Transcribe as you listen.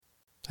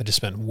I just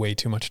spent way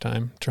too much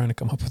time trying to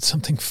come up with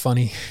something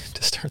funny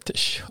to start this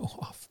show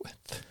off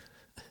with.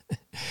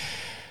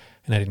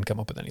 And I didn't come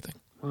up with anything.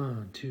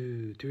 1,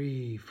 2,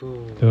 3, 4.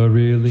 The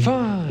really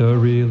fun, the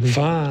really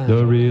fun,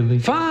 the really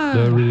fun,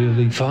 the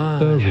really fun,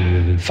 the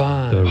really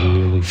fun, the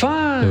really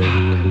fun, the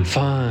really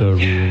fun, the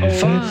really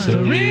fun, it's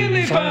a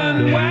really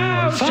fun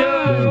wow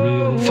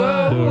show.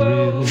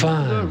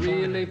 fun, the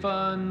really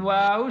fun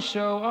wow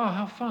show. Oh,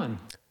 how fun.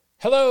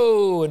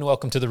 Hello, and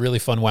welcome to the Really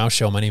Fun Wow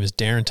Show. My name is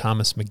Daren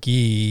Thomas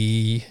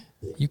McGee.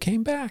 You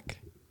came back.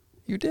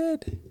 You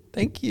did.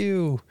 Thank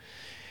you.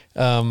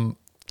 God,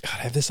 I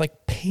have this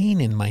like pain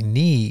in my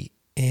knee,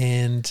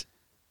 and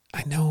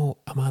I know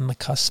I'm on the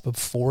cusp of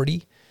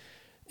 40,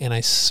 and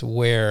I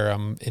swear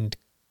I'm in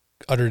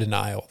utter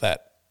denial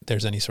that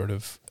there's any sort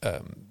of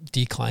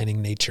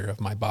declining nature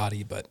of my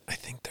body, but I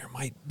think there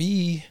might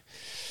be.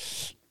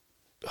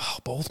 Oh,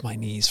 both my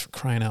knees, for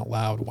crying out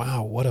loud.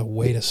 Wow, what a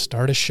way to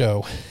start a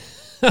show.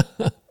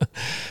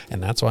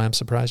 And that's why I'm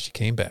surprised you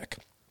came back.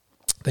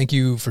 Thank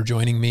you for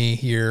joining me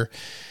here.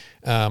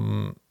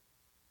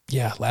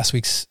 Last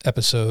week's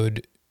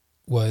episode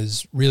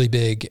was really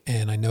big,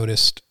 and I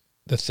noticed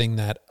the thing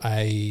that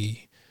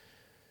I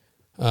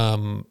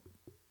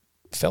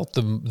felt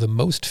the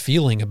most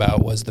feeling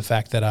about was the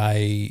fact that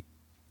I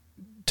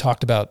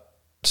talked about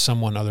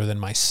someone other than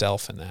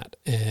myself in that.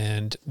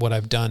 And what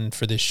I've done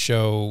for this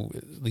show,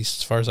 at least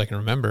as far as I can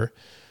remember,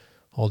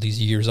 all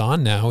these years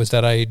on now, is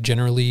that I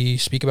generally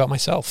speak about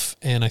myself.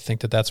 And I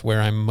think that that's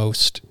where I'm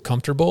most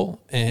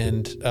comfortable.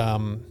 And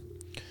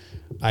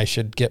I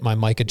should get my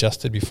mic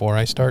adjusted before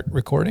I start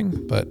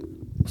recording, but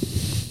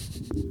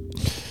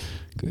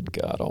good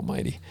God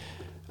almighty.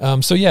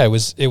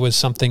 It was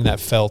something that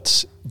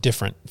felt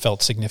different,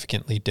 felt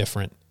significantly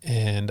different.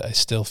 And I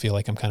still feel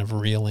like I'm kind of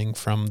reeling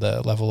from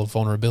the level of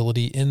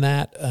vulnerability in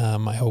that.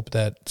 I hope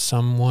that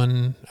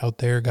someone out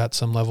there got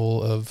some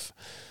level of,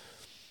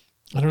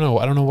 I don't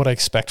know what I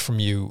expect from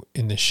you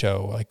in this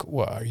show. Like,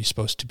 what, are you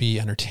supposed to be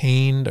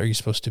entertained? Are you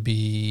supposed to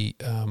be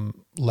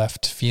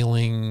left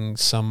feeling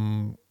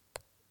some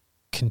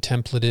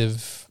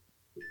contemplative?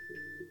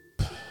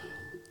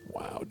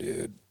 Wow,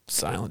 dude,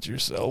 silence your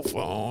cell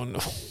phone.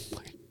 Oh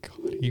my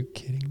God, are you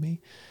kidding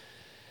me?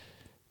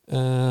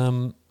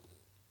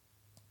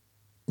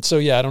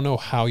 I don't know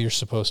how you're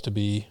supposed to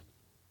be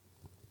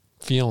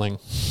feeling.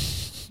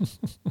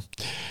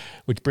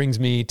 Which brings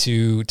me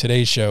to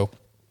today's show.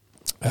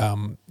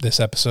 This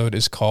episode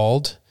is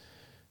called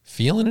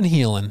Feeling and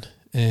Healing,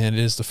 and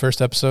it is the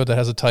first episode that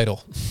has a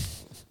title.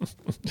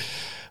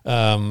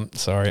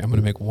 Sorry, I'm going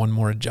to make one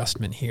more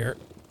adjustment here.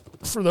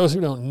 For those who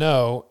don't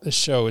know, this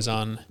show is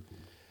on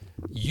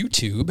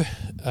YouTube,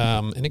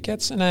 and it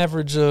gets an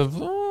average of, I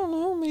don't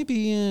know,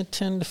 maybe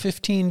 10 to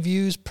 15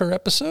 views per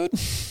episode.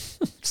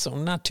 So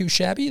not too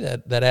shabby.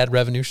 That ad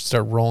revenue should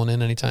start rolling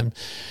in anytime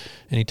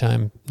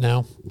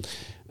now.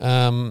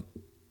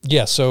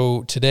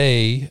 So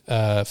today,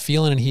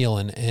 Feeling and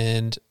Healing,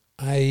 and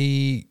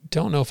I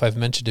don't know if I've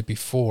mentioned it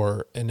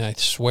before, and I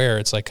swear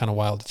it's like kind of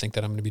wild to think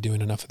that I'm going to be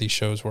doing enough of these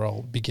shows where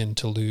I'll begin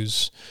to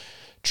lose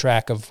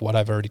track of what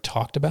I've already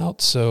talked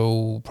about.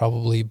 So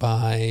probably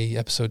by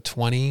episode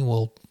 20,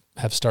 we'll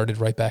have started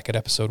right back at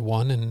episode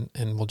 1,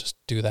 and we'll just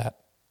do that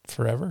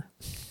forever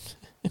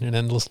in an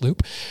endless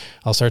loop.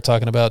 I'll start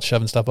talking about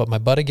shoving stuff up my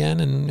butt again,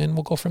 and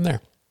we'll go from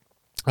there.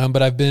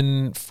 But I've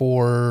been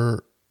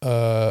for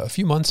a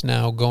few months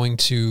now going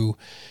to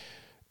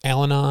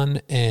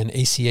Al-Anon and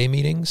ACA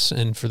meetings.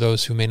 And for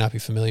those who may not be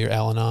familiar,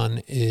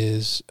 Al-Anon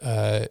is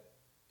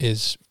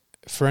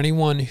for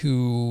anyone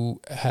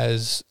who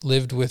has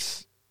lived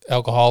with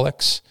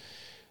alcoholics,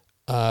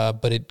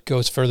 but it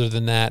goes further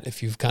than that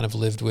if you've kind of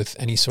lived with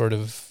any sort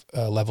of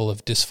level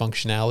of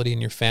dysfunctionality in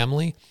your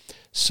family.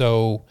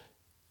 So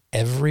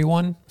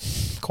everyone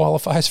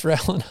qualifies for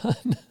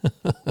Al-Anon.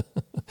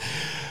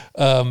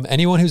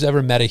 Anyone who's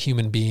ever met a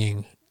human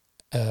being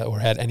or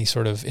had any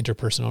sort of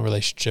interpersonal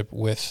relationship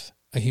with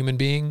a human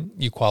being,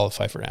 you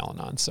qualify for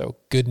Al-Anon. So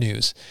good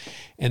news.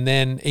 And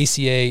then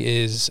ACA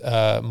is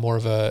more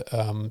of a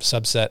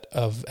subset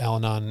of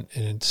Al-Anon,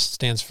 and it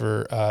stands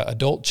for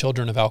Adult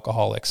Children of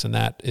Alcoholics. And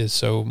that is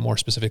so more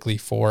specifically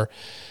for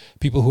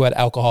people who had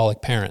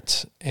alcoholic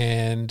parents.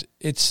 And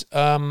it's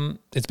been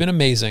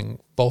amazing,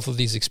 both of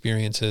these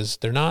experiences.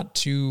 They're not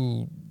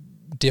too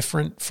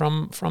different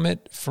from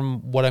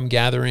what I'm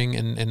gathering.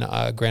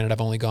 And granted,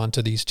 I've only gone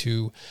to these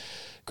two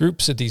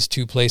groups at these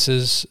two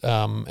places.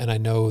 And I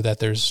know that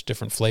there's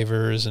different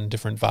flavors and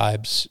different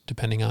vibes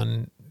depending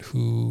on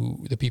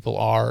who the people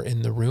are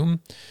in the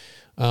room.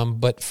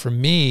 But for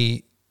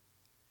me,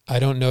 I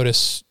don't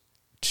notice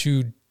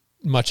too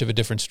much of a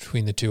difference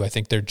between the two. I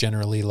think they're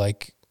generally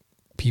like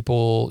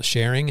people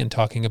sharing and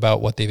talking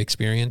about what they've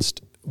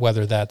experienced,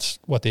 whether that's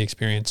what they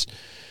experienced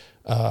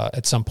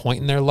at some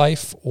point in their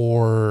life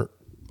or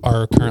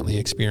are currently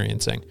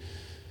experiencing.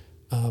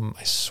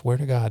 I swear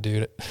to God,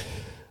 dude.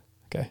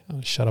 Okay, I'm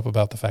going to shut up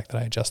about the fact that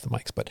I adjust the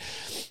mics, but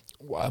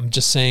I'm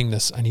just saying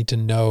this. I need to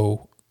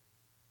know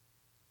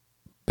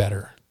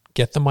better.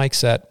 Get the mic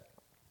set.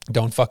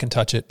 Don't fucking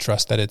touch it.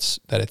 Trust that it's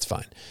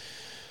fine.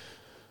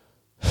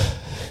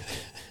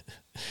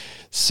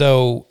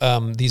 So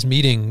these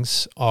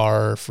meetings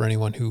are for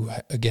anyone who,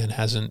 again,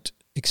 hasn't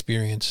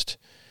experienced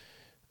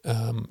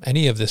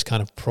any of this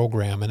kind of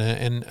program.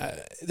 And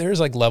there's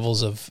like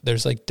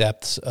there's like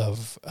depths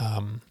of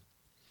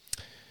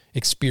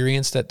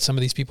experience that some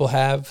of these people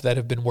have that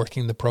have been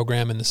working the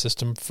program and the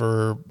system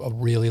for a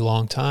really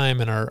long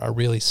time and are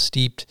really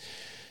steeped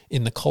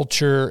in the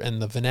culture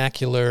and the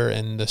vernacular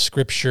and the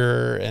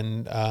scripture.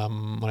 And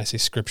when I say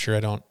scripture,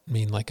 I don't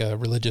mean like a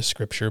religious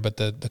scripture, but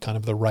the kind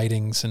of the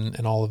writings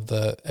and all of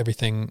the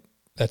everything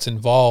that's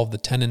involved, the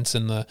tenets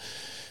and the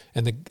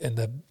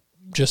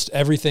just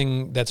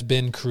everything that's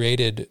been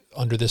created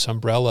under this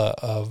umbrella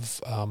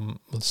of,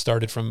 it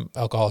started from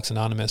Alcoholics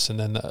Anonymous, and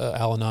then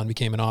Al-Anon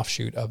became an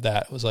offshoot of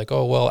that. It was like,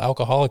 oh, well,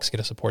 alcoholics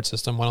get a support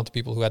system. Why don't the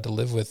people who had to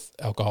live with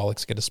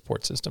alcoholics get a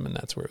support system? And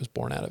that's where it was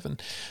born out of.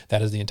 And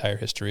that is the entire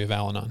history of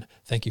Al-Anon.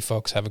 Thank you,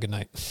 folks. Have a good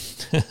night.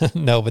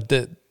 No, but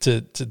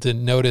to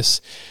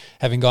notice,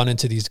 having gone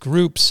into these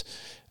groups,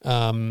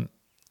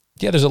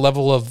 there's a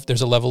level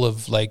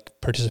of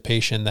like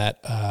participation that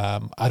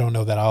I don't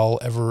know that I'll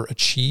ever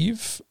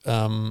achieve.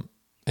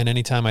 And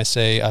anytime I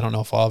say I don't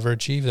know if I'll ever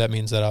achieve, that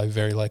means that I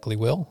very likely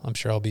will. I'm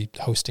sure I'll be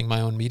hosting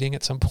my own meeting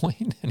at some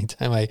point.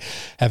 Anytime I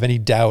have any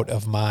doubt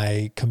of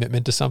my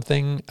commitment to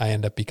something, I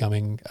end up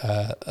becoming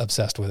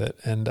obsessed with it,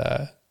 and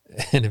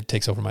it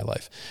takes over my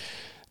life.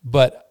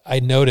 But I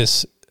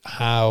notice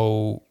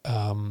how,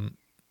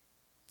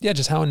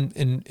 just how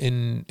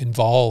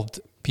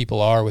involved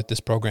people are with this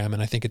program,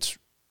 and I think it's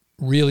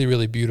really,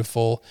 really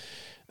beautiful.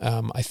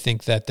 I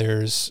think that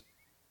there's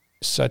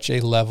such a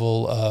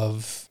level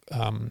of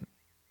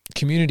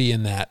community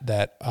in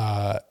that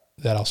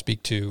I'll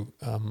speak to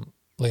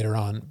later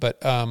on.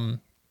 But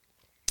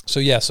those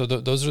are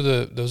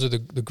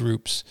the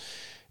groups,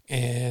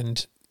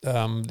 and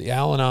the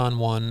Al-Anon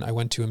one. I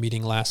went to a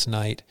meeting last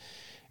night,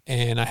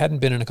 and I hadn't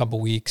been in a couple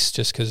weeks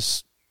just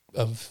because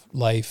of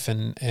life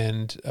and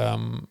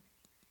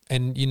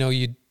you know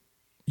you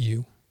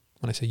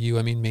when I say you,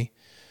 I mean me.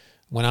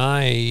 When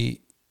I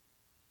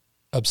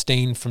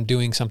abstain from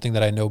doing something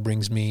that I know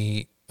brings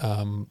me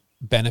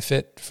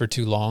benefit for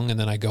too long, and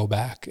then I go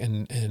back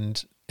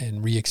and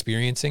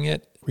re-experience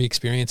it,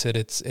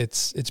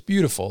 it's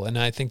beautiful. And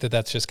I think that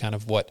that's just kind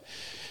of what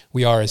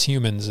we are as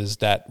humans, is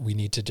that we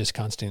need to just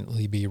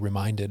constantly be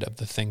reminded of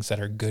the things that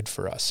are good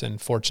for us. And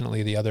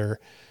fortunately, the other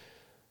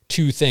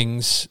two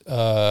things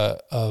I'll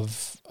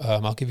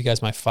give you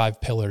guys my 5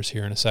 pillars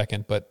here in a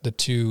second, but the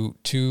two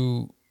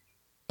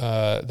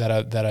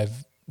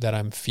that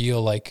I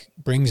feel like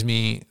brings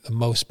me the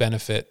most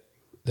benefit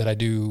that I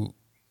do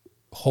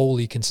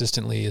wholly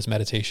consistently is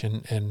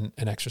meditation and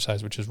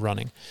exercise, which is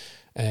running.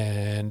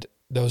 And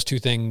those two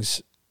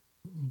things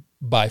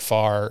by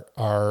far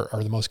are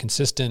the most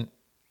consistent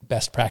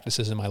best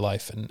practices in my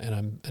life.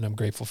 And I'm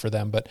grateful for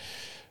them. But,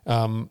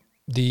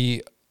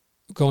 the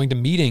going to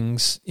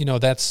meetings,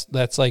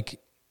 that's like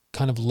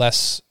kind of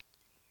less,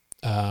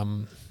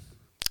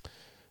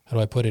 how do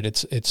I put it?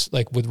 It's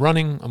like with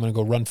running, I'm going to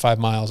go run 5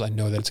 miles. I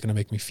know that it's going to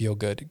make me feel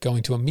good.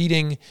 Going to a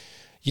meeting,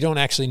 you don't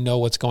actually know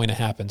what's going to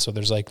happen. So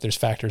there's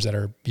factors that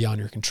are beyond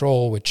your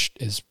control, which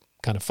is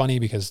kind of funny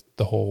because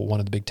one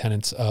of the big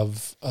tenets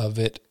of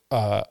it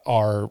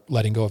are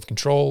letting go of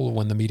control.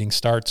 When the meeting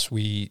starts,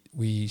 we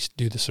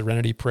do the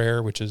serenity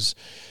prayer, which is,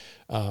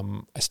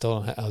 I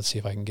still don't let's see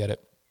if I can get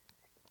it.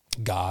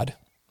 God,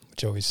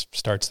 which always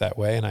starts that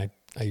way. And I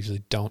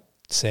usually don't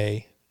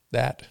say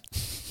that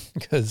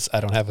because I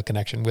don't have a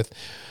connection with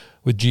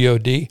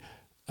God.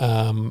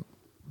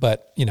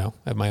 But, I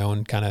have my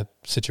own kind of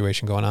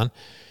situation going on.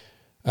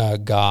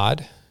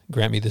 God,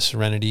 grant me the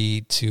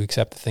serenity to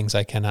accept the things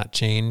I cannot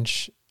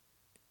change,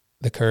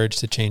 the courage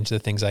to change the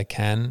things I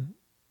can,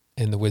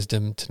 and the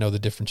wisdom to know the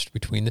difference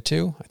between the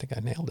two. I think I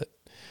nailed it.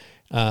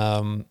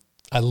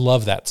 I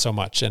love that so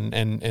much.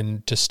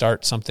 And to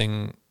start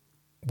something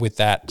with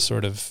that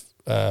sort of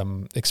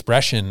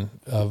expression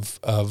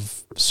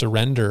of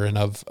surrender and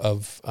of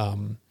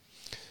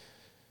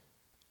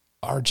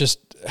are just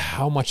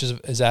how much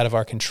is out of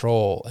our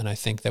control. And I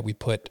think that we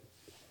put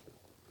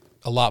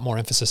a lot more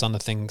emphasis on the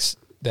things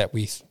that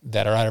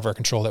are out of our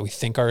control, that we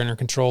think are in our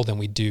control, than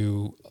we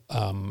do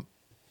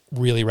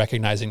really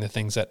recognizing the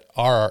things that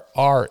are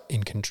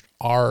in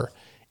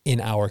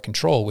our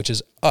control, which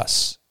is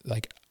us.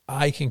 Like,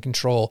 I can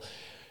control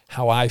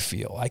how I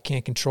feel. I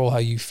can't control how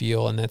you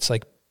feel. And that's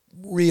like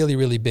really,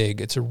 really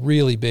big. It's a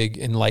really big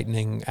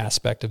enlightening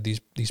aspect of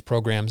these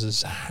programs,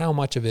 is how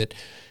much of it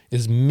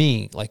is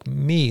me, like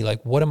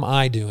what am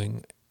I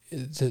doing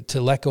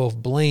to let go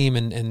of blame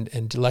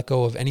and to let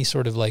go of any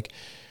sort of like,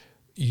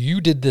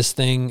 you did this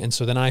thing, and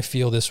so then I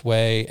feel this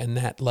way, and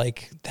that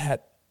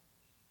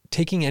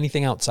taking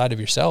anything outside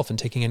of yourself and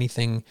taking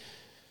anything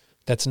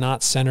that's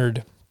not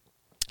centered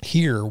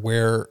here,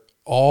 where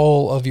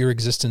all of your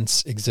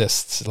existence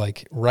exists,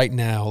 like right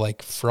now,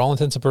 like for all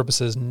intents and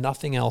purposes,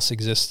 nothing else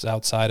exists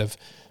outside of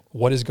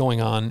what is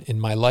going on in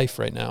my life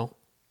right now,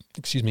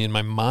 in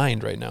my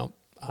mind right now.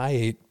 I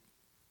ate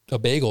a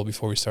bagel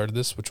before we started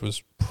this, which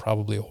was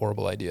probably a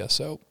horrible idea.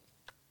 So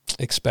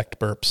expect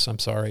burps. I'm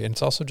sorry. And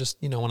it's also just,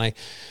 when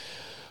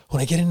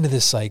when I get into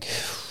this like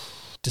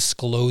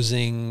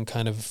disclosing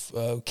kind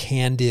of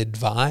candid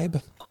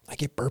vibe, I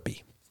get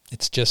burpy.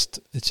 It's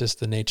just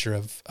the nature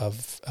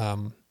of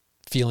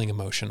feeling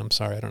emotion. I'm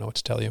sorry, I don't know what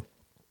to tell you.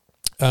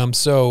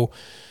 So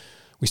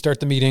we start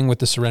the meeting with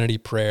the serenity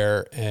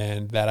prayer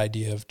and that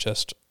idea of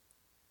just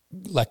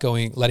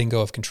letting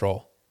go of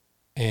control.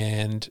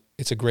 And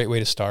it's a great way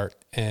to start.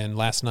 And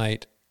last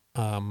night,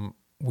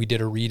 we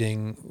did a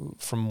reading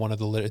from one of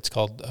the, it's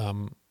called, I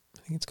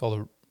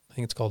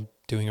think it's called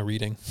Doing a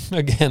Reading.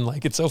 Again,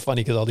 like, it's so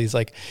funny because all these,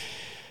 like,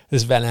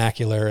 this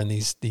vernacular and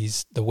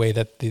the way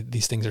that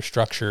these things are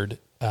structured,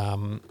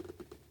 I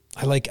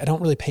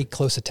don't really pay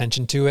close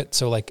attention to it.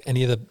 So like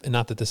any of the,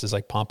 not that this is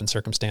like pomp and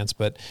circumstance,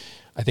 but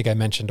I think I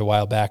mentioned a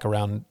while back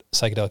around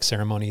psychedelic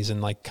ceremonies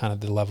and like kind of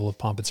the level of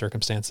pomp and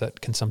circumstance that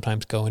can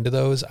sometimes go into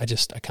those. I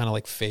kind of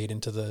like fade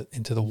into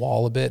the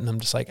wall a bit. And I'm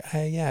just like,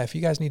 hey, yeah, if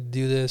you guys need to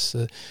do this,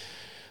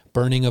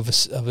 burning of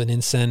an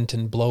incense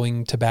and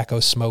blowing tobacco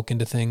smoke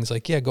into things,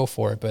 like, yeah, go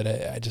for it. But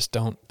I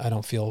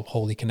don't feel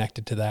wholly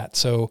connected to that.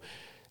 So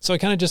I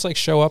kind of just like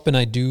show up and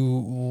I do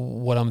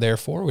what I'm there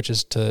for, which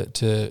is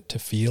to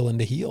feel and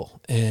to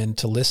heal and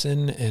to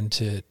listen and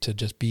to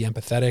just be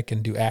empathetic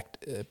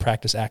and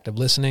practice active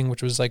listening,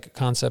 which was like a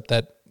concept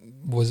that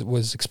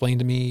was explained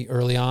to me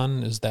early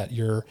on, is that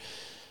and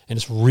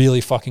it's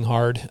really fucking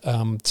hard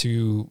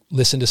to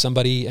listen to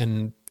somebody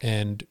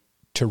and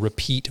to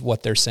repeat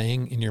what they're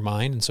saying in your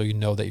mind. And so you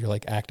know that you're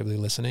like actively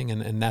listening.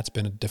 And that's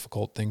been a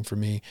difficult thing for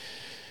me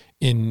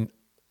in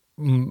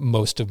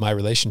most of my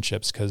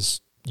relationships,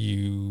 because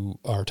you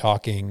are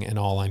talking and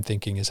all I'm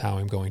thinking is how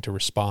I'm going to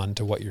respond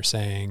to what you're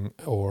saying,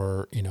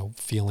 or,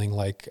 feeling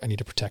like I need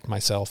to protect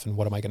myself and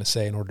what am I going to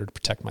say in order to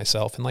protect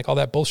myself, and like all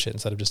that bullshit,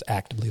 instead of just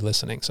actively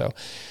listening. So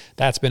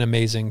that's been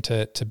amazing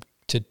to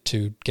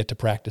get to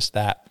practice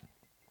that.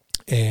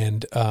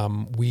 And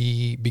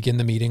we begin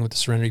the meeting with the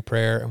serenity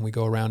prayer and we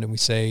go around and we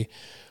say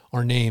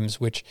our names,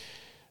 which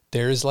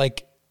there's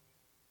like,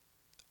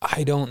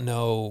 I don't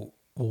know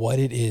what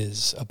it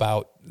is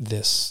about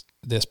this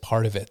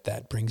part of it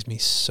that brings me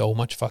so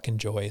much fucking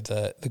joy.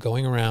 The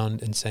going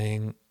around and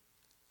saying,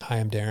 hi,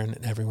 I'm Daren,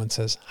 and everyone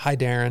says, hi,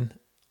 Daren.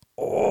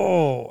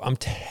 Oh, I'm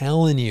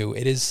telling you,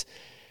 it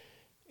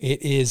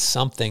is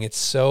something. It's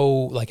so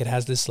like, it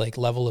has this like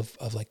level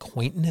of like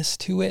quaintness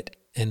to it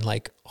and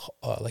like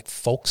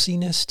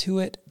folksiness to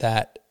it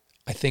that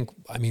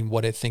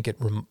what I think it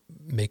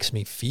makes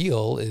me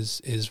feel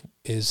is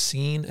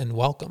seen and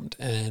welcomed.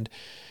 And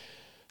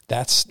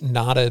that's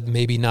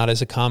maybe not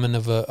as a common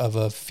of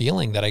a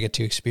feeling that I get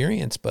to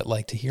experience, but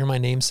like to hear my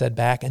name said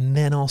back, and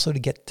then also to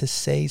get to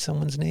say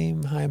someone's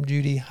name. Hi, I'm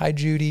Judy. Hi,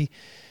 Judy.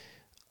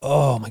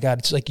 Oh my God.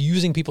 It's like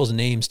using people's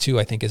names too,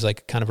 I think, is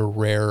like kind of a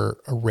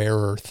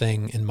rarer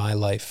thing in my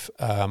life,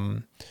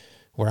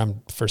 where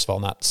I'm, first of all,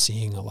 not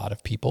seeing a lot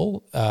of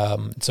people.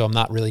 So I'm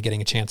not really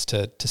getting a chance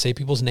to say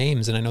people's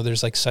names. And I know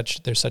there's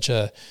such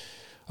a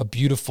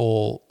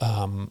beautiful,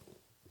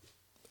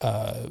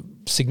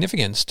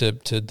 significance to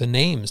the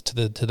names,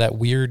 to that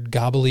weird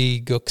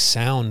gobbledygook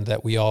sound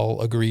that we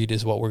all agreed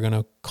is what we're going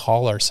to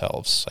call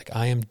ourselves. Like,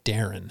 I am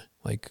Daren.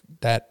 Like,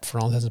 that, for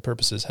all intents and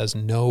purposes, has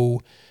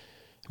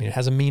it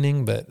has a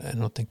meaning, but I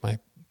don't think my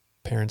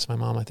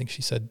mom, I think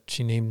she said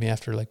she named me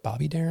after like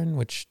Bobby Darin,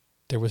 which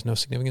there was no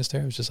significance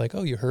there. It was just like,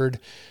 oh, you heard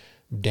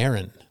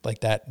Daren, like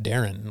that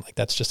Daren, like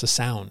that's just a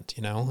sound,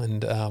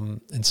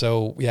 and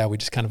so, yeah, we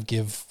just kind of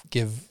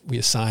we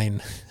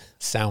assign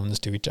sounds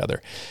to each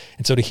other.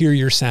 And so to hear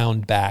your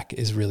sound back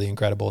is really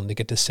incredible. And to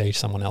get to say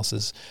someone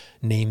else's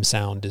name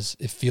sound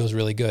it feels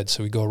really good.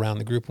 So we go around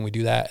the group and we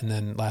do that. And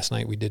then last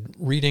night we did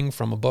reading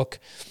from a book,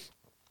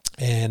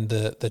 and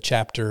the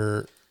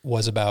chapter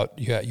was about,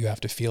 you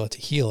have to feel it to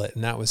heal it.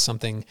 And that was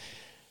something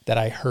that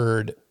I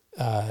heard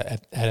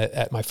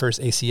at my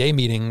first ACA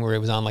meeting, where it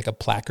was on like a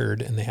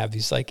placard, and they have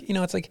these like,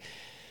 it's like,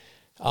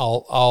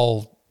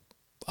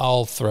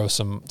 I'll throw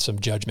some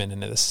judgment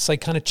into this. It's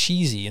like kind of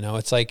cheesy,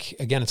 it's like,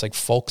 again, it's like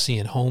folksy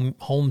and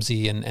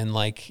homesy. And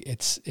like,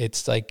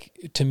 it's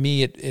like, to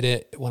me,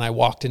 it when I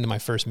walked into my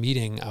first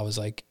meeting, I was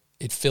like,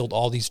 it filled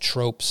all these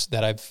tropes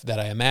that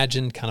I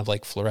imagined, kind of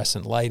like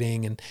fluorescent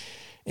lighting and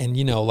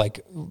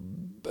like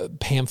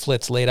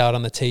pamphlets laid out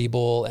on the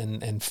table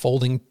and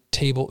folding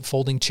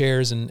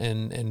chairs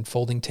and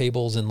folding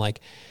tables, and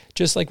like,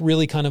 just like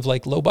really kind of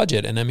like low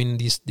budget. And I mean,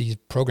 these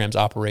programs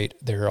operate,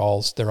 they're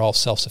all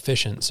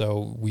self-sufficient.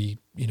 So we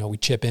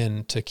chip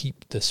in to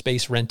keep the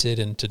space rented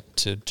and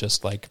to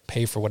just like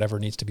pay for whatever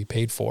needs to be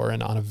paid for,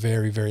 and on a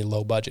very, very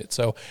low budget.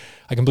 So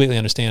I completely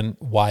understand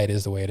why it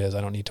is the way it is.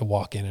 I don't need to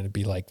walk in and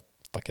be like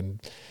fucking,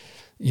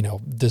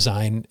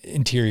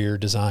 interior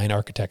design,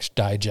 Architects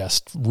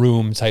Digest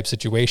room type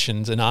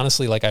situations. And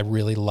honestly, like, I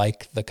really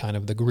like the kind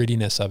of the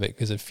grittiness of it,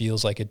 because it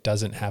feels like it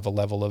doesn't have a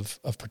level of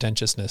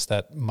pretentiousness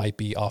that might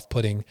be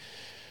off-putting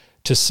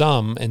to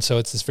some. And so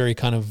it's this very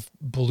kind of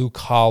blue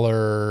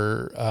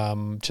collar,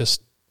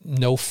 just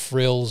no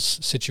frills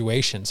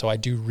situation. So I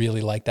do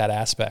really like that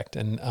aspect.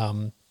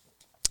 And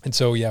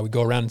so, yeah, we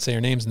go around and say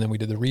our names, and then we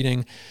did the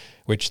reading,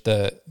 which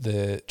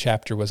the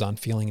chapter was on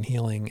feeling and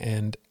healing.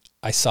 And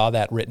I saw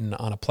that written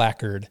on a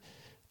placard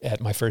at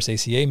my first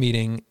ACA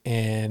meeting,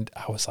 and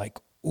I was like,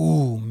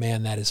 ooh,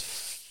 man, that is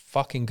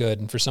fucking good.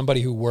 And for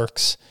somebody who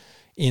works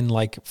in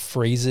like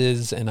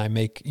phrases and I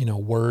make,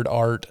 word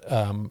art,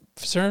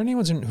 for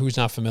anyone who's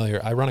not familiar,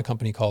 I run a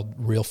company called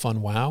Real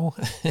Fun Wow.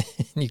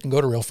 You can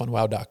go to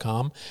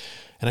realfunwow.com,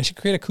 and I should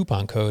create a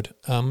coupon code.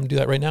 Do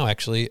that right now,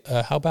 actually.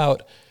 How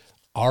about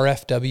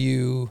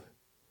RFW?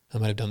 I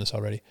might have done this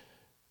already.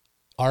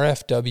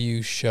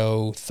 RFW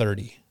show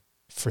 30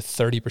 for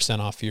 30%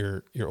 off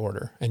your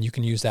order. And you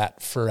can use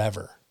that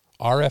forever.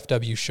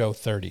 RFW show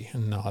 30.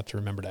 And I'll have to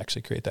remember to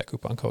actually create that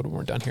coupon code when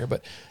we're done here.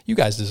 But you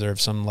guys deserve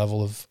some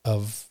level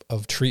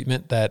of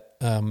treatment that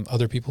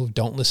other people who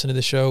don't listen to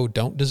the show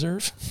don't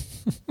deserve.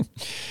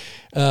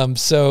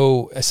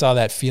 So I saw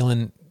that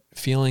feeling,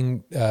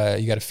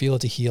 you got to feel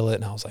it to heal it.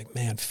 And I was like,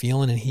 man,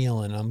 feeling and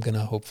healing, I'm going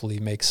to hopefully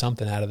make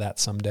something out of that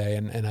someday.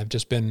 And I've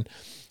just been,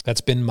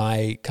 that's been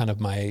my kind of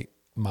my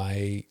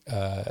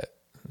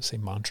say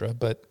mantra,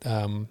 but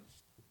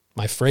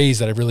my phrase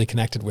that I've really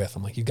connected with.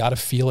 I'm like, you got to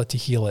feel it to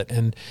heal it.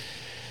 And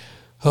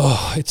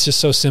it's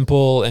just so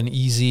simple and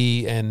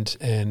easy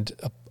and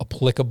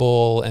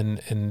applicable.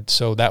 And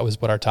so that was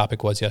what our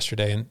topic was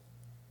yesterday. And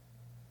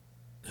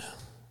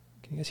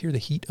can you guys hear the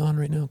heat on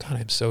right now? God,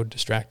 I'm so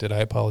distracted. I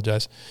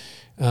apologize.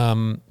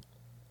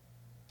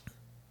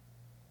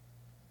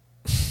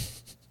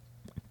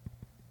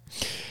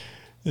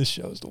 This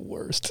show's the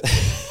worst.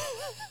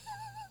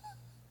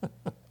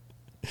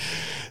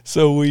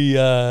 So we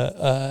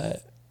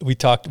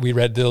talked, we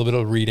read a little bit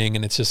of reading,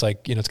 and it's just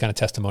like, it's kind of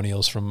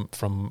testimonials from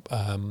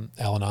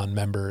Al-Anon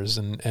members.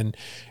 And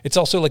it's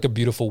also like a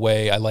beautiful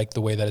way. I like the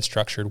way that it's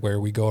structured, where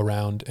we go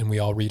around and we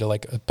all read a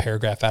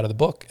paragraph out of the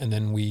book, and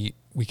then we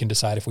can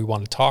decide if we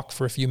want to talk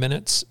for a few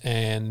minutes,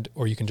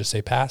 or you can just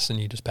say pass, and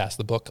you just pass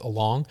the book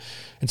along.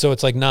 And so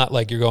it's like, not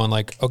like you're going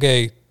like,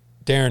 okay,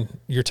 Daren,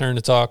 your turn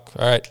to talk.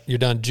 All right, you're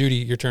done. Judy,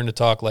 your turn to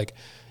talk. Like,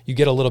 you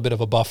get a little bit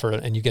of a buffer,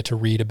 and you get to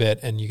read a bit,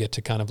 and you get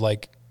to kind of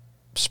like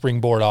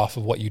springboard off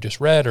of what you just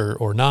read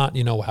or not,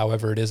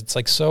 however it is. It's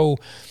like, so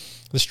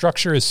the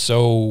structure is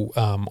so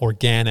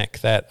organic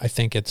that I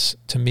think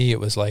to me, it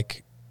was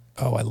like,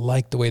 oh, I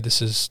like the way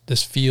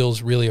this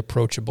feels really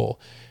approachable,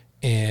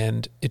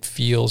 and it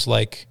feels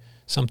like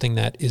something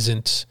that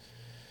isn't,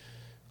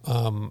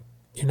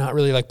 you're not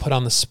really like put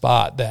on the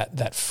spot,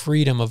 that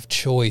freedom of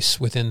choice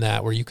within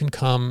that, where you can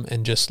come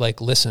and just like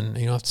listen.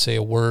 You don't have to say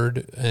a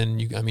word, and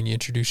you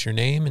introduce your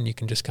name, and you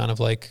can just kind of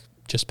like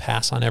just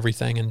pass on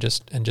everything and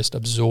just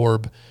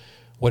absorb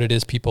what it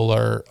is people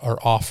are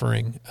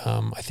offering.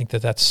 I think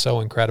that's so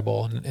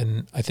incredible.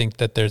 And I think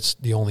that there's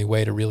the only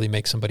way to really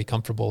make somebody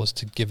comfortable is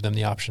to give them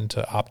the option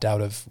to opt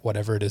out of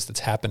whatever it is that's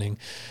happening.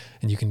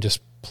 And you can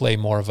just play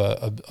more of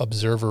a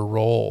observer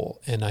role.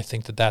 And I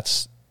think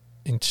that's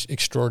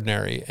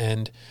extraordinary.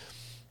 And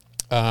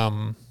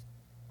I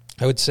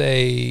would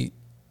say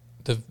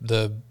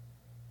the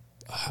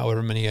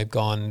however many I've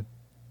gone,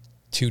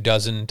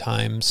 24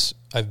 times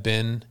I've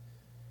been,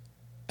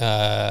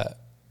 I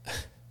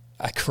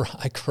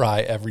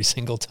cry every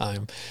single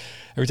time.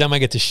 Every time I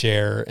get to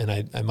share, and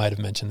I might have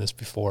mentioned this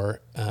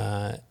before,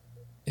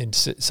 in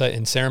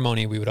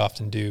ceremony we would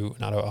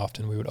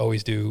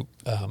always do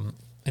an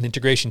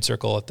integration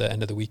circle at the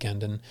end of the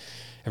weekend, and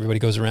everybody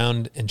goes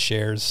around and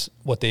shares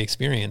what they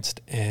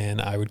experienced,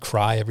 and I would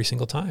cry every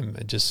single time.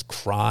 I'd just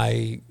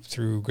cry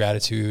through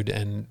gratitude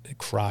and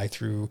cry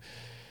through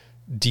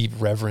deep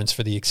reverence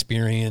for the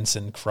experience,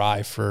 and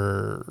cry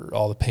for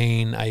all the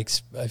pain I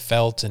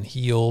felt and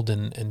healed,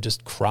 and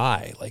just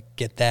cry, like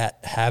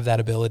have that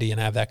ability and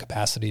have that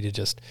capacity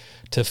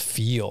to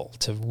feel,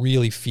 to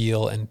really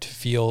feel, and to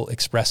feel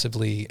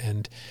expressively,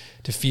 and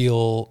to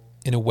feel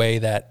in a way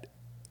that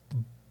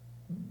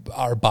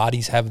our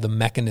bodies have the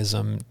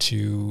mechanism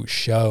to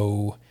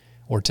show,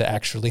 or to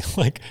actually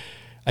like,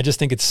 I just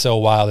think it's so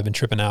wild. I've been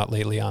tripping out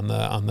lately on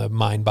the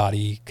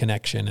mind-body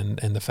connection,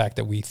 and the fact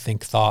that we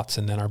think thoughts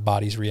and then our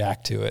bodies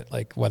react to it.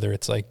 Like, whether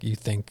it's like you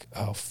think,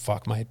 oh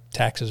fuck, my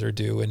taxes are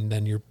due, and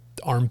then your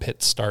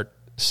armpits start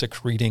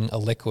secreting a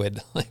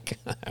liquid. Like,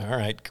 all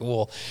right,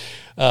 cool.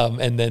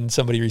 And then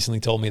somebody recently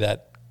told me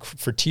that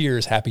for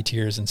tears, happy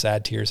tears and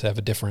sad tears have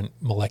a different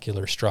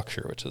molecular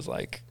structure, which is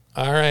like,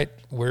 all right,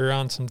 we're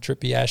on some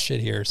trippy ass shit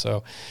here.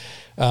 So,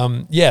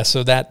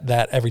 so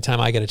that every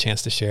time I get a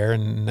chance to share,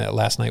 and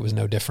last night was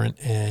no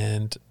different.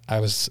 And I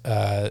was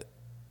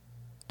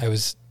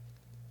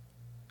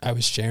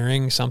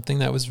sharing something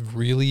that was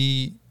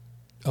really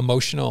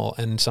emotional,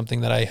 and something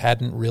that I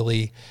hadn't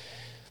really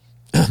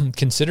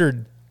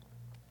considered,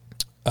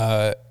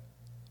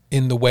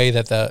 in the way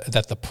that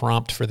the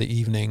prompt for the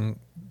evening,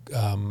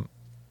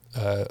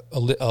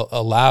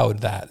 allowed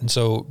that. And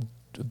so,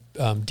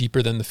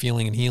 deeper than the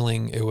feeling and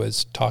healing, it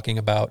was talking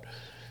about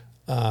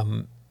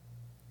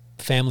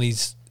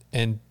families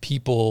and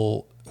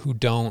people who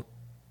don't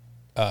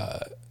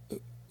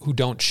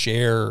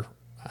share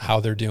how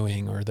they're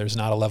doing, or there's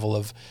not a level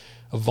of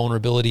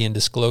vulnerability and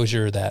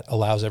disclosure that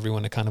allows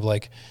everyone to kind of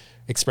like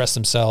express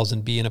themselves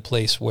and be in a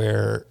place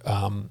where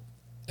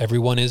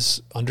everyone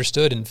is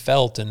understood and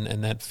felt,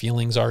 and that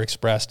feelings are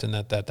expressed, and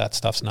that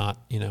stuff's not,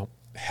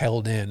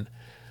 held in.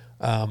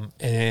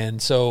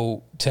 And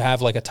so to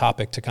have like a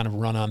topic to kind of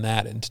run on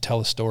that and to tell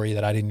a story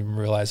that I didn't even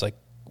realize like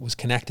was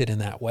connected in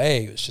that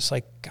way, it was just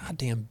like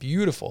goddamn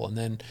beautiful. And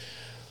then,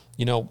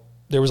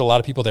 there was a lot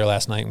of people there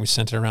last night, and we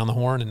sent it around the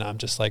horn, and I'm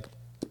just like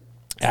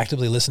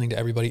actively listening to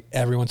everybody.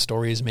 Everyone's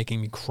story is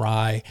making me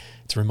cry.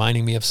 It's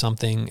reminding me of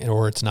something,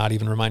 or it's not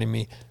even reminding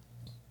me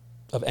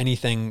of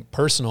anything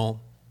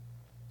personal,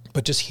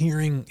 but just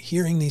hearing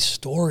these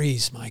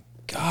stories, my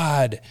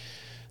God,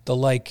 to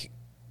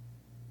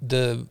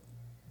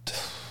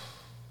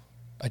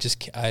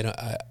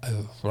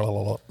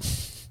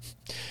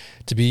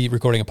be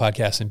recording a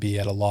podcast and be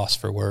at a loss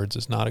for words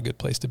is not a good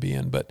place to be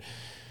in. But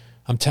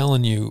I'm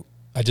telling you,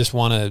 I'm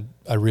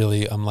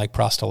like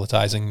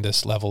proselytizing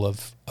this level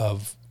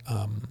of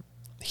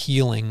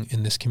healing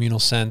in this communal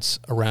sense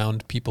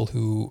around people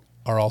who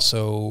are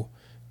also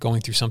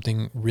going through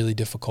something really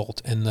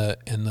difficult, and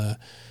the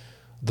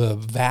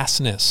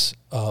vastness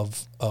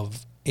of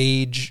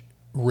age,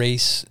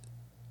 race,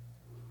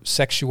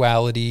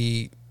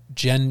 sexuality,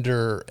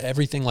 gender,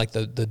 everything, like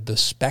the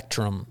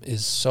spectrum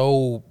is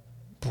so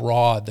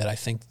broad that I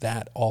think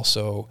that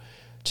also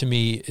to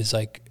me is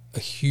like a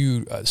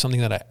huge something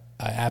that I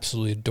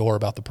absolutely adore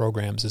about the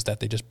programs, is that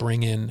they just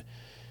bring in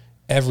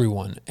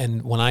everyone.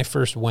 And when I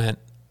first went,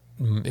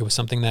 it was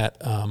something that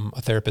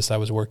a therapist I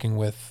was working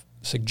with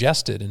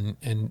suggested,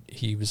 and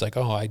he was like,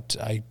 "Oh,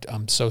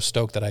 I'm so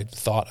stoked that I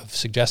thought of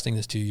suggesting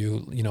this to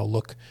you.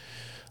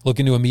 Look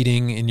into a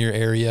meeting in your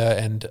area."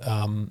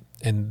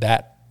 And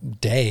that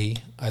day,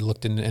 I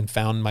looked in and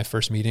found my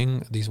first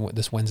meeting,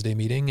 this Wednesday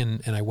meeting,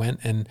 and I went,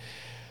 and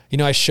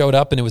I showed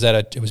up, and it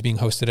was being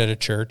hosted at a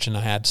church, and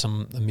I had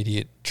some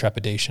immediate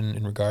trepidation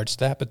in regards to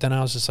that. But then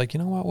I was just like, you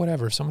know what,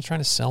 whatever. If someone's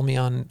trying to sell me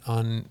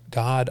on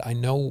God, I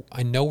know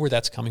where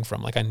that's coming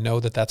from. Like, I know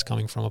that that's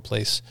coming from a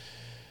place,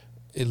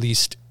 at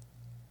least,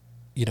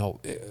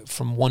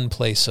 from one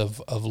place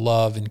of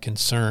love and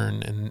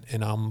concern,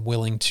 and I'm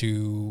willing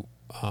to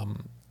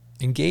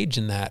engage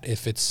in that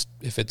if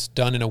it's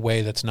done in a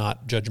way that's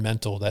not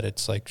judgmental, that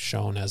it's like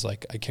shown as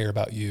like, I care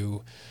about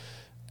you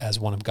as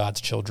one of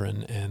God's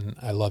children, and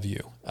I love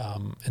you.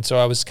 And so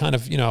I was kind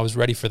of, I was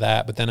ready for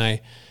that, but then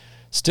I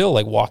still,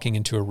 like, walking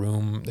into a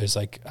room, there's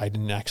like, I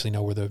didn't actually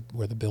know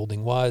where the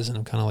building was, and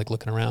I'm kind of like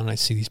looking around, and I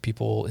see these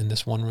people in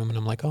this one room, and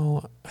I'm like,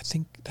 oh, I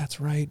think that's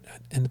right.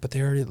 But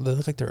they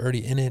look like they're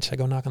already in it. So I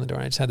go knock on the door,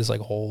 and I just had this like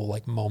whole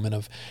like moment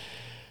of,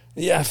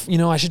 yeah,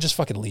 I should just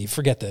fucking leave,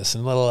 forget this,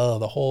 and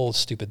the whole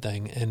stupid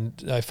thing.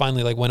 And I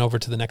finally like went over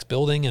to the next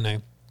building,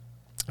 and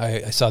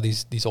I saw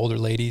these older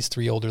ladies,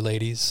 3 older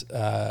ladies,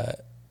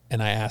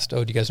 and I asked,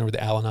 "Oh, do you guys know where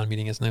the Al-Anon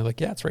meeting is?" And they're like,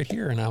 "Yeah, it's right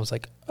here." And I was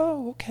like,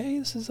 "Oh, okay,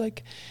 this is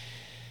like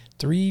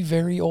 3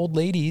 very old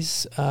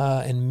ladies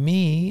and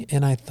me."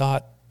 And I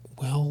thought,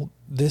 well,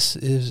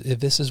 if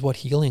this is what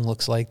healing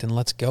looks like, then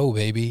let's go,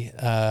 baby.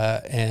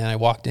 And I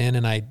walked in,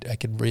 and I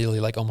could really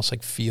like almost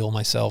like feel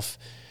myself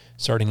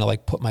starting to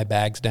like put my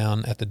bags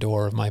down at the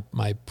door of my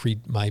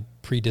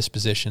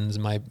predispositions,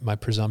 my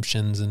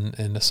presumptions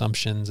and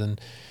assumptions.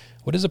 And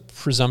what is a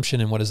presumption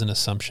and what is an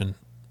assumption?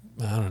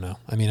 I don't know.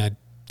 I mean,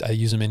 I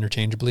use them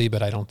interchangeably,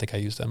 but I don't think I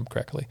use them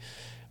correctly.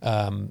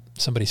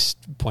 Somebody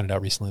pointed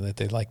out recently that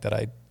they like that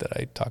I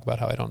talk about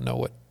how I don't know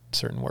what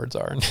certain words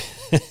are. And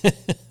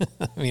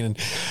I mean,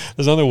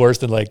 there's nothing worse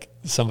than like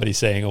somebody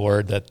saying a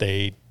word that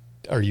they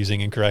are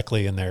using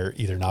incorrectly, and they're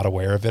either not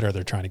aware of it or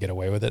they're trying to get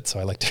away with it. So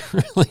I like to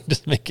really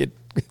just make it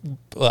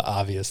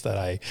obvious that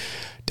I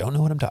don't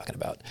know what I'm talking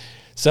about.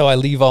 So I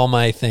leave all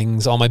my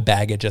things, all my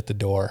baggage at the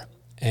door,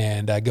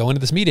 and I go into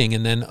this meeting.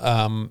 And then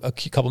a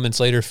couple minutes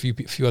later, a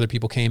few other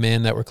people came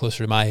in that were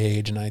closer to my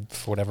age, and I,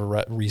 for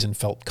whatever reason,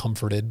 felt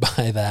comforted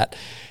by that.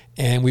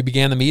 And we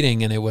began the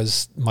meeting, and it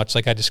was much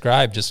like I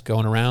described, just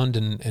going around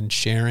and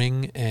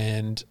sharing.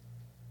 And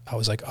I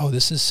was like, oh,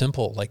 this is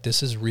simple. Like,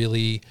 this is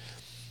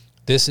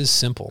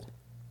simple.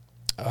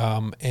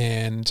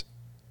 And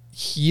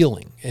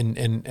healing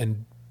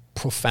and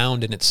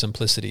profound in its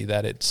simplicity,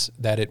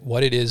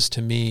 what it is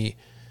to me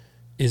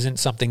isn't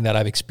something that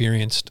I've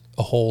experienced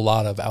a whole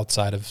lot of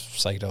outside of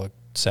psychedelic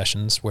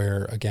sessions,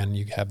 where again,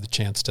 you have the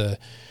chance to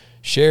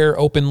share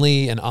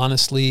openly and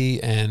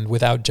honestly and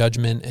without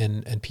judgment,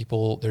 and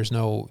people, there's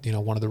no,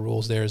 one of the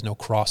rules there is no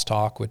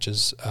crosstalk, which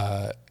is,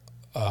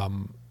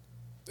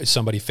 if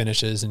somebody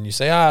finishes and you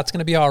say, it's going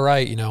to be all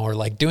right, or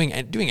like doing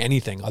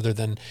anything other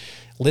than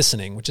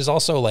listening, which is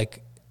also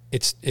like,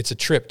 it's a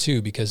trip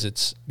too,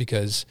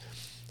 because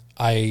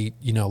I,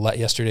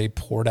 yesterday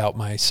poured out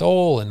my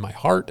soul and my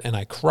heart, and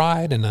I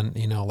cried, and then,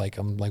 like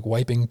I'm like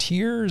wiping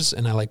tears,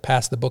 and I like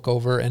passed the book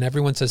over, and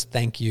everyone says,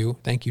 thank you,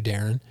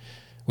 Daren,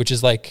 which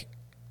is like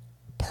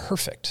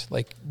perfect.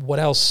 Like, what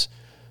else?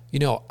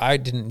 I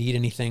didn't need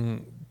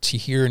anything to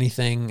hear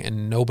anything,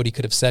 and nobody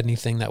could have said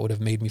anything that would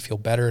have made me feel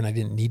better, and I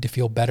didn't need to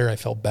feel better. I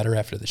felt better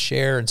after the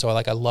share. And so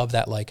I love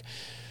that, like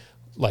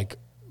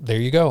there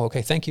you go.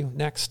 Okay, thank you.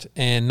 Next.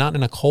 And not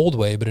in a cold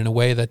way, but in a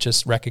way that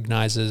just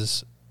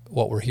recognizes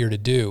what we're here to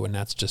do, and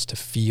that's just to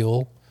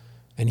feel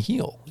and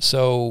heal.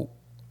 So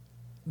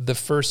the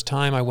first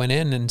time I went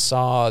in and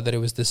saw that it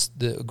was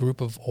the group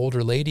of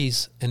older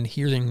ladies, and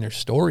hearing their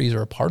stories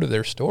or a part of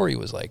their story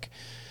was like,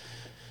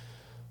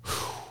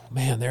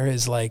 man,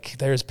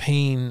 there's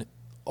pain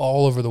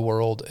all over the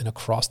world and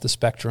across the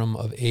spectrum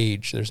of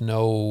age. There's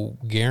no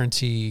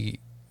guarantee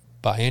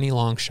by any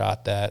long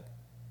shot that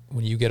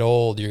when you get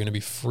old, you're going to be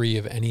free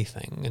of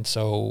anything. And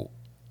so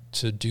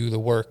to do the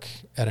work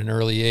at an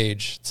early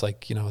age, it's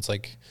like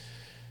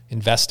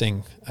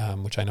investing,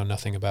 which I know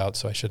nothing about,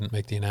 so I shouldn't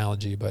make the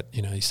analogy, but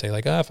you say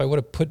like, if I would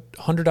have put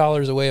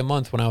 $100 away a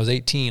month when I was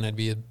 18, I'd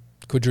be a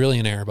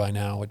quadrillionaire by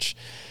now, which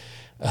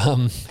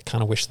I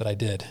kind of wish that I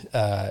did.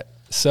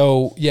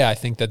 So yeah, I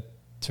think that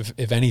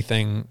if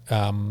anything,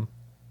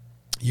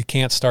 you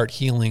can't start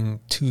healing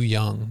too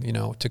young,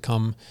 to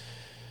come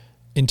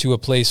into a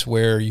place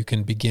where you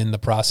can begin the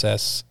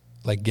process,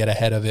 like get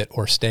ahead of it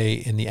or stay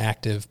in the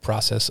active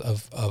process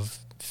of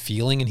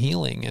feeling and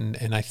healing.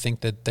 And I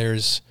think that there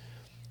was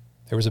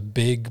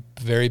a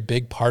very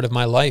big part of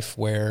my life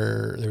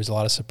where there was a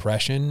lot of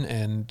suppression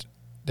and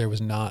there was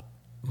not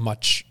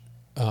much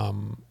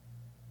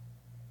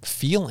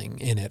feeling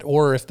in it.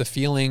 Or if the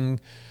feeling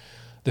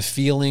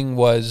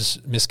was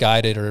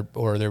misguided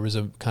or there was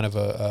a kind of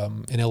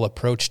an ill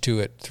approach to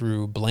it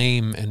through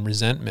blame and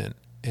resentment.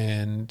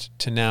 And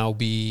to now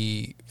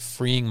be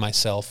freeing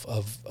myself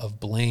of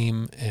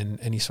blame and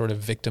any sort of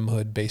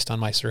victimhood based on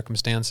my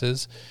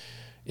circumstances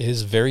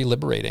is very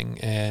liberating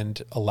and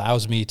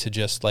allows me to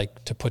just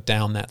like to put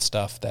down that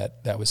stuff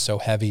that was so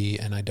heavy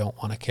and I don't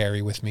want to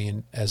carry with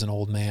me as an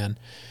old man,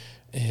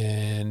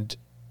 and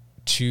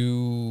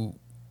to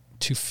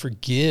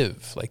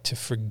forgive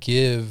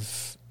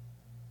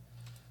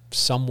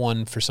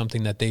someone for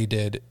something that they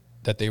did,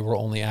 that they were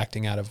only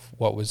acting out of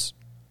what was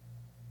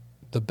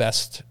the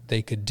best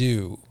they could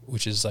do,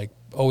 which is like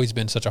always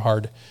been such a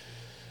hard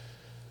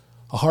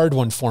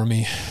one for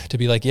me to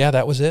be like, yeah,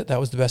 that was it. That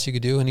was the best you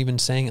could do. And even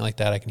saying it like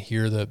that, I can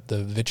hear the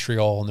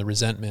vitriol and the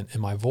resentment in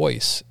my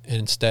voice, and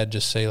instead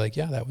just say like,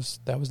 yeah, that was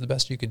the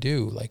best you could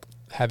do. Like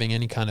having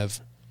any kind of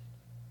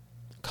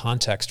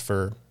context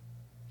for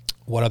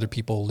what other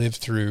people lived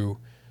through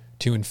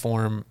to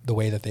inform the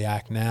way that they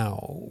act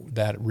now,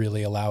 that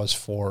really allows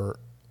for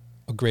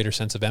a greater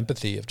sense of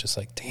empathy of just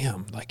like,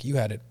 damn, like you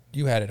had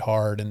it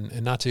hard,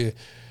 and not to,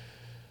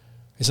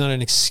 it's not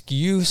an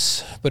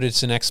excuse, but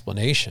it's an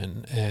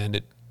explanation.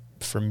 And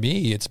for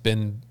me, it's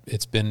been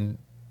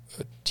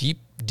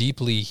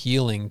deeply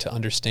healing to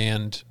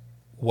understand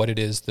what it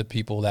is the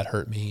people that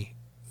hurt me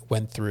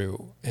went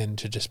through, and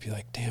to just be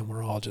like, damn,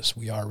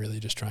 we are really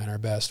just trying our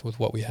best with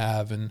what we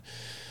have. And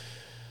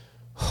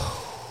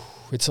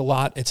it's a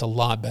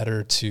lot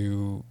better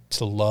to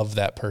love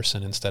that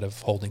person instead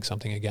of holding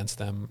something against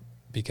them,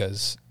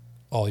 because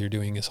all you're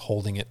doing is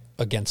holding it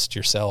against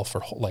yourself,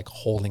 or like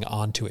holding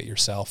on to it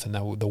yourself. And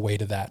the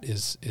weight of that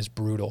is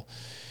brutal.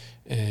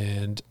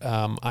 And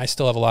I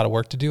still have a lot of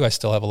work to do. I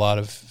still have a lot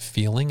of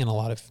feeling and a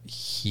lot of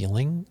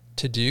healing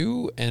to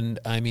do. And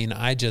I mean,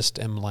 I just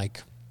am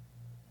like,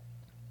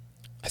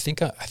 I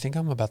think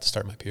I'm about to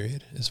start my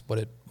period is what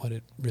it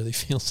really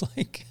feels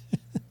like.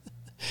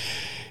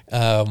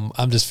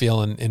 I'm just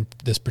feeling in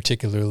this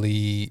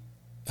particularly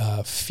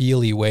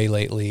feely way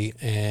lately,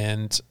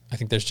 and I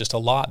think there's a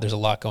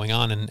lot going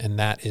on, and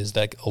that is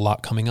like a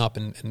lot coming up,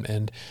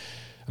 and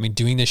I mean,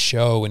 doing this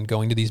show and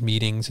going to these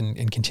meetings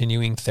and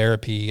continuing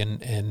therapy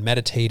and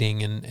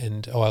meditating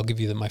and I'll give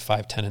you my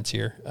 5 tenets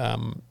here.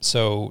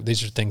 So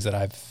these are things that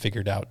I've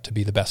figured out to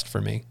be the best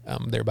for me.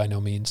 They're by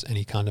no means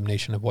any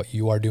condemnation of what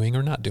you are doing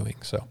or not doing.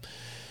 So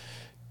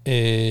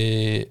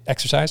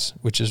exercise,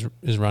 which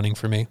is running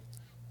for me.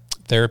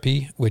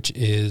 Therapy, which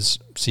is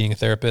seeing a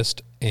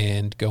therapist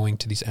and going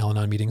to these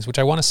Al-Anon meetings, which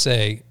I want to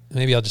say,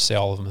 maybe I'll just say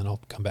all of them and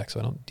I'll come back so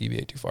I don't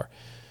deviate too far.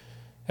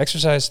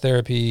 Exercise,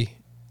 therapy,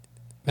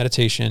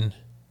 meditation,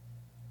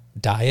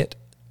 diet,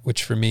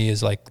 which for me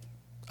is like,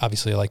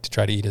 obviously I like to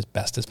try to eat as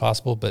best as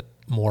possible, but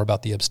more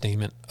about the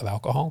abstainment of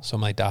alcohol. So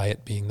my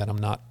diet being that I'm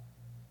not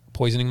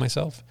poisoning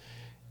myself,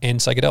 and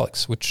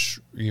psychedelics, which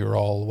you're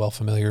all well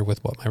familiar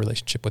with what my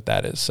relationship with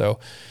that is. So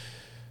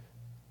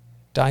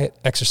diet,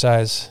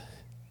 exercise,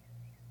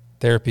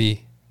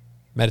 therapy,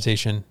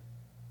 meditation,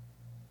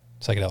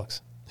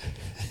 psychedelics.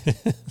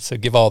 So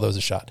give all those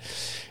a shot.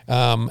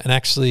 And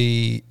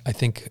actually, I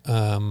think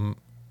I'm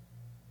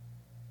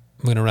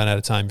going to run out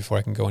of time before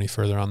I can go any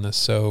further on this.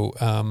 So,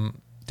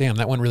 damn,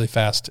 that went really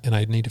fast, and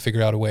I need to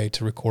figure out a way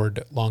to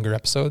record longer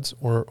episodes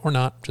or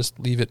not. Just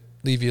leave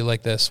you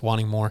like this,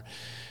 wanting more.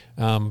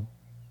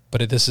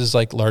 But this is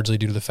like largely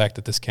due to the fact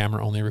that this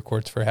camera only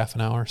records for half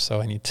an hour,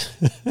 so I need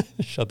to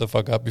shut the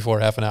fuck up before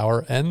half an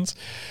hour ends.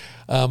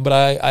 But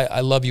I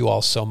love you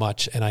all so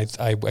much, and I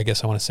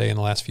guess I want to say in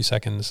the last few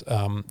seconds,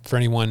 for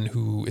anyone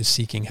who is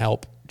seeking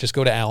help, just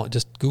go to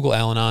just Google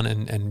Al-Anon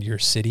and your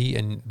city,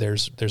 and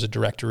there's a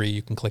directory.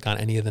 You can click on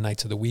any of the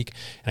nights of the week,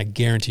 and I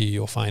guarantee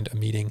you'll find a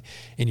meeting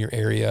in your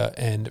area.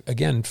 And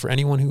again, for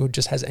anyone who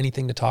just has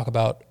anything to talk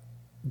about,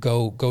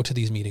 go to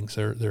these meetings.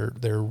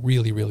 They're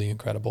really, really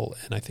incredible,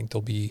 and I think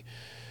they'll be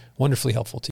wonderfully helpful to you.